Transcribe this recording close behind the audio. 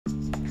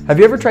Have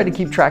you ever tried to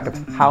keep track of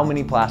how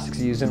many plastics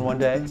you use in one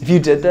day? If you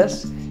did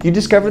this, you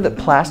discover that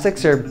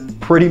plastics are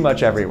pretty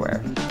much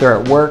everywhere. They're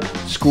at work,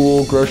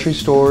 school, grocery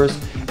stores,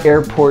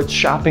 airports,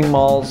 shopping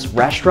malls,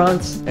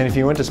 restaurants, and if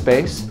you went to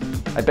space,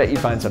 I bet you'd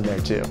find some there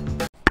too.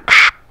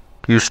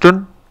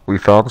 Houston, we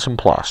found some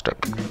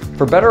plastic.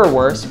 For better or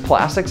worse,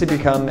 plastics have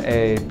become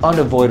an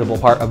unavoidable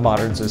part of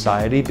modern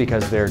society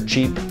because they're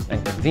cheap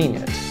and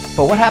convenient.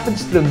 But what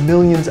happens to the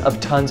millions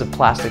of tons of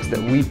plastics that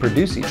we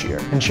produce each year?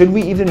 And should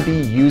we even be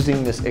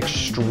using this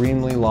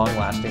extremely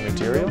long-lasting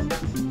material?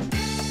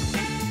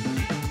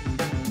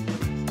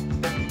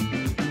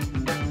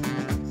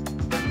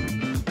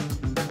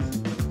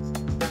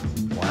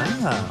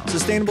 Wow.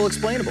 Sustainable,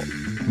 explainable.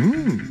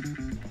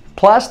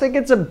 Plastic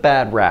gets a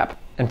bad rap,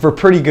 and for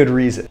pretty good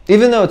reason.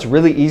 Even though it's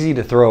really easy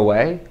to throw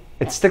away,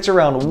 it sticks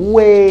around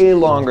way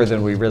longer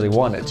than we really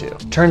want it to.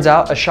 Turns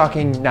out a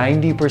shocking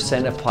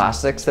 90% of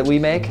plastics that we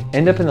make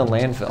end up in the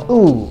landfill.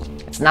 Ooh,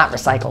 it's not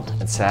recycled.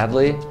 And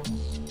sadly,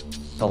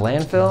 the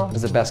landfill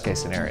is the best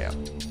case scenario.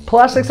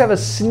 Plastics have a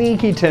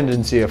sneaky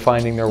tendency of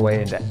finding their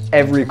way into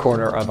every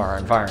corner of our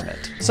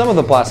environment. Some of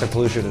the plastic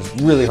pollution is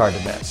really hard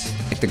to miss.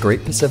 Like the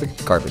Great Pacific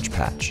Garbage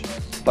Patch.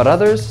 But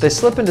others, they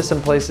slip into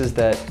some places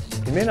that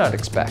you may not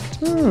expect.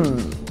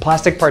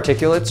 Plastic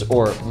particulates,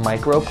 or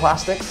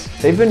microplastics,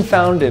 they've been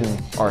found in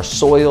our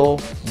soil,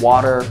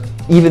 water,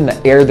 even the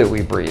air that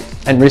we breathe.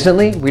 And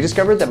recently, we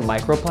discovered that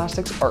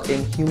microplastics are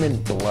in human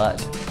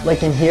blood.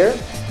 Like in here?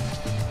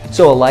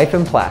 So a life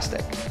in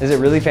plastic. Is it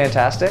really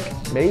fantastic?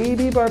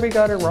 Maybe Barbie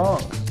got it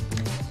wrong.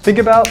 Think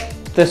about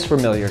this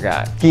familiar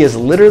guy. He is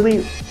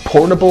literally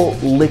portable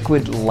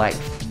liquid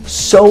life.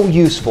 So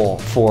useful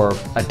for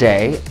a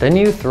day, then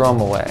you throw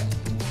him away.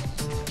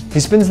 He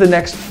spends the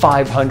next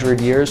 500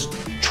 years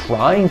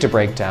trying to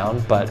break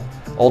down, but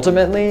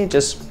ultimately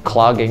just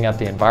clogging up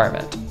the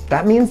environment.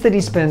 That means that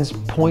he spends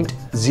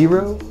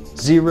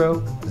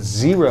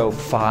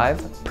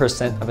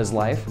 0.0005% of his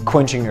life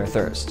quenching your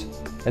thirst.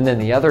 And then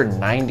the other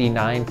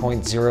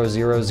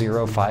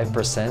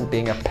 99.0005%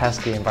 being a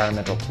pesky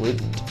environmental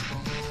pollutant.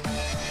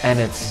 And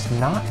it's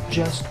not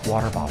just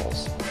water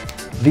bottles.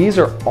 These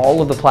are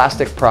all of the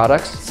plastic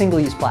products,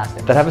 Single-use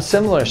plastic. that have a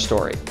similar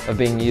story of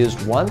being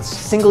used once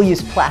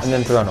Single-use plastics. and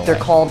then thrown away. They're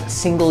called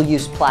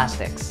single-use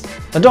plastics.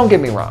 Now don't get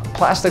me wrong,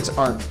 plastics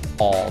aren't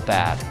all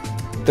bad.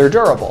 They're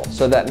durable,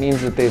 so that means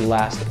that they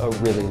last a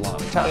really long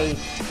time. A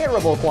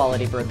terrible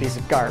quality for a piece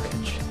of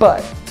garbage.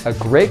 But a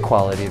great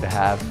quality to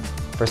have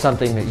for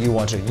something that you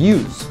want to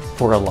use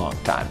for a long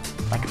time.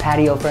 Like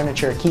patio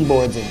furniture,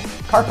 keyboards, and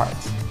car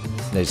parts.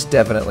 There's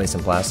definitely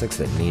some plastics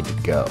that need to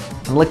go.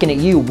 I'm looking at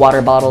you, water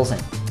bottles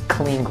and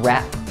cling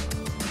wrap.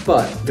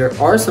 But there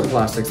are some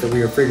plastics that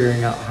we are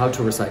figuring out how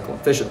to recycle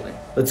efficiently.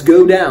 Let's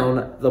go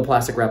down the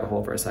plastic rabbit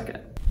hole for a second.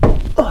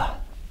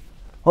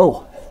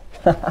 Oh,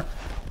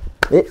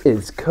 it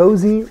is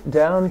cozy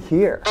down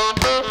here.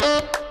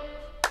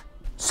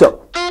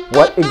 So,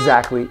 what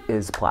exactly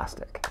is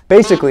plastic?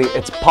 Basically,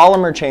 it's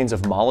polymer chains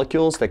of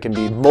molecules that can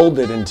be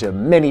molded into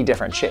many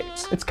different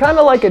shapes. It's kind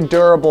of like a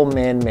durable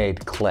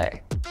man-made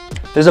clay.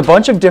 There's a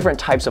bunch of different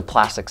types of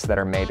plastics that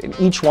are made, and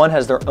each one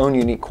has their own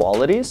unique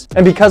qualities.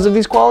 And because of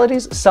these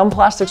qualities, some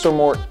plastics are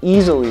more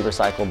easily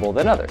recyclable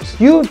than others.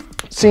 You've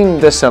seen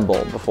this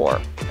symbol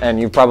before, and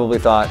you've probably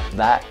thought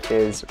that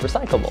is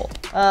recyclable.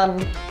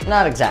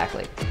 Not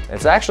exactly.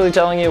 It's actually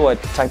telling you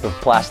what type of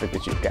plastic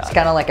that you've got. It's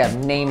kind of like a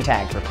name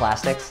tag for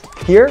plastics.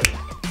 Here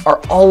are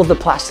all of the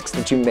plastics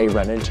that you may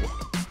run into.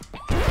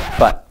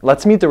 But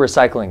let's meet the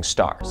recycling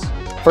stars.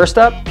 First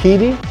up,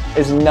 PET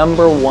is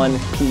 #1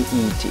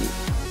 PET.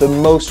 The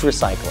most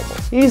recyclable.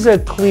 He's a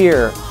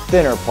clear,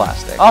 thinner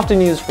plastic, often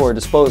used for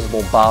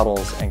disposable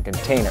bottles and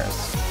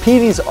containers.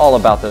 PET's all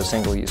about those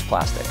single-use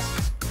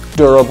plastics.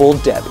 Durable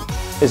Debbie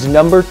is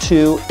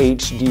 #2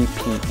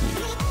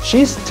 HDPE.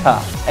 She's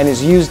tough and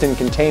is used in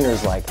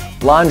containers like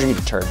laundry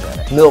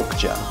detergent, milk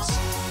jugs,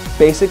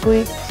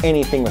 basically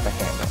anything with a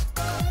handle.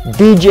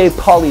 VJ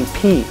Poly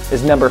P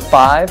is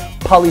 #5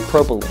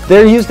 polypropylene.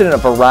 They're used in a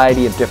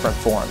variety of different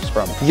forms,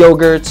 from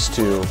yogurts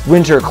to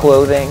winter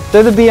clothing.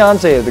 They're the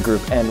Beyonce of the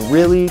group and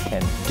really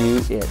can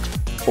do it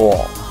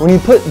all. When you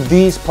put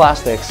these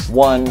plastics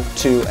 1,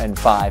 2, and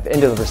 5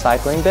 into the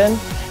recycling bin,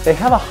 they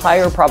have a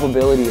higher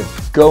probability of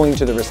going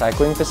to the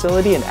recycling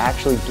facility and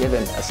actually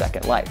given a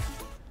second life.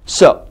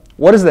 So,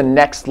 what does the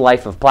next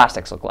life of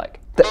plastics look like?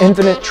 The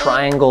infinite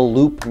triangle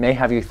loop may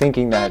have you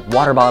thinking that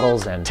water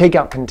bottles and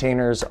takeout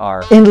containers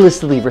are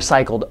endlessly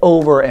recycled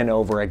over and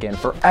over again,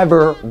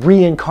 forever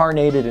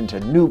reincarnated into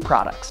new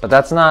products. But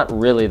that's not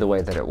really the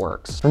way that it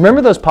works.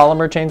 Remember those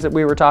polymer chains that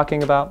we were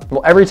talking about?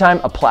 Well, every time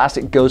a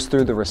plastic goes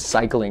through the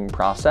recycling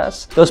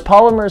process, those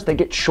polymers, they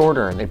get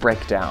shorter and they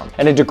break down,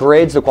 and it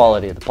degrades the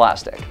quality of the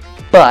plastic.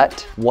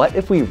 But what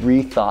if we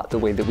rethought the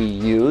way that we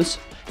use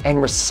and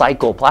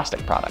recycle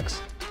plastic products?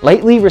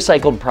 Lately,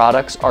 recycled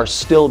products are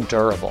still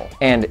durable,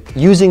 and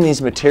using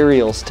these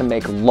materials to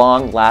make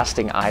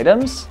long-lasting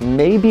items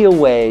may be a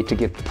way to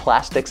give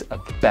plastics a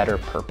better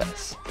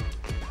purpose.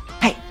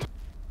 Hey,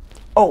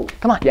 oh,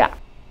 come on. Yeah.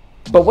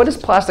 But what does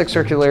plastic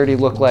circularity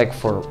look like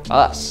for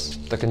us?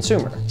 the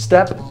consumer.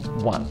 Step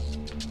 1.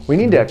 We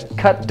need to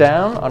cut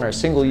down on our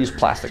single-use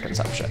plastic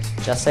consumption.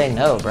 Just say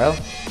no, bro.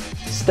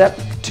 Step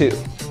 2.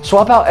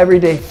 Swap out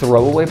everyday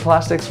throwaway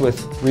plastics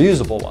with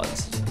reusable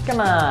ones. Come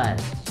on.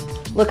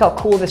 Look how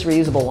cool this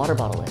reusable water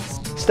bottle is.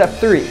 Step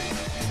 3.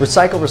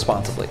 Recycle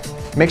responsibly.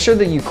 Make sure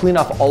that you clean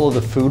off all of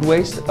the food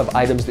waste of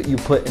items that you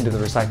put into the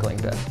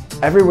recycling bin.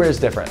 Everywhere is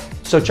different,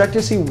 so check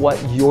to see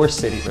what your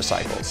city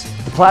recycles.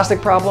 The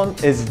plastic problem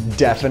is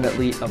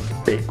definitely a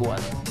big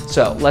one.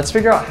 So let's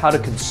figure out how to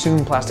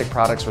consume plastic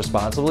products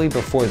responsibly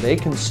before they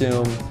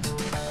consume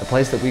the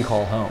place that we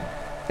call home.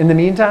 In the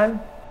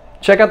meantime,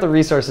 check out the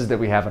resources that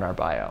we have in our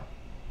bio.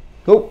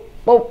 Whoa.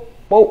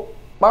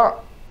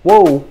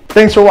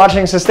 Thanks for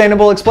watching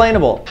Sustainable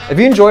Explainable. If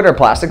you enjoyed our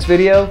plastics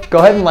video, go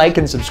ahead and like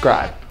and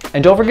subscribe.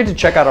 And don't forget to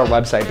check out our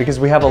website because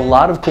we have a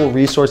lot of cool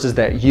resources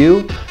that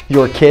you,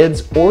 your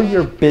kids, or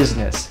your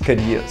business could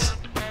use.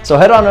 So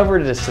head on over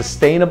to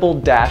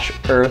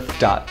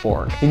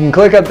sustainable-earth.org. You can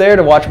click up there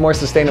to watch more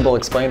Sustainable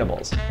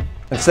Explainables.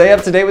 And stay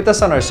up to date with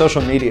us on our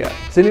social media.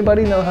 Does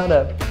anybody know how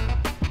to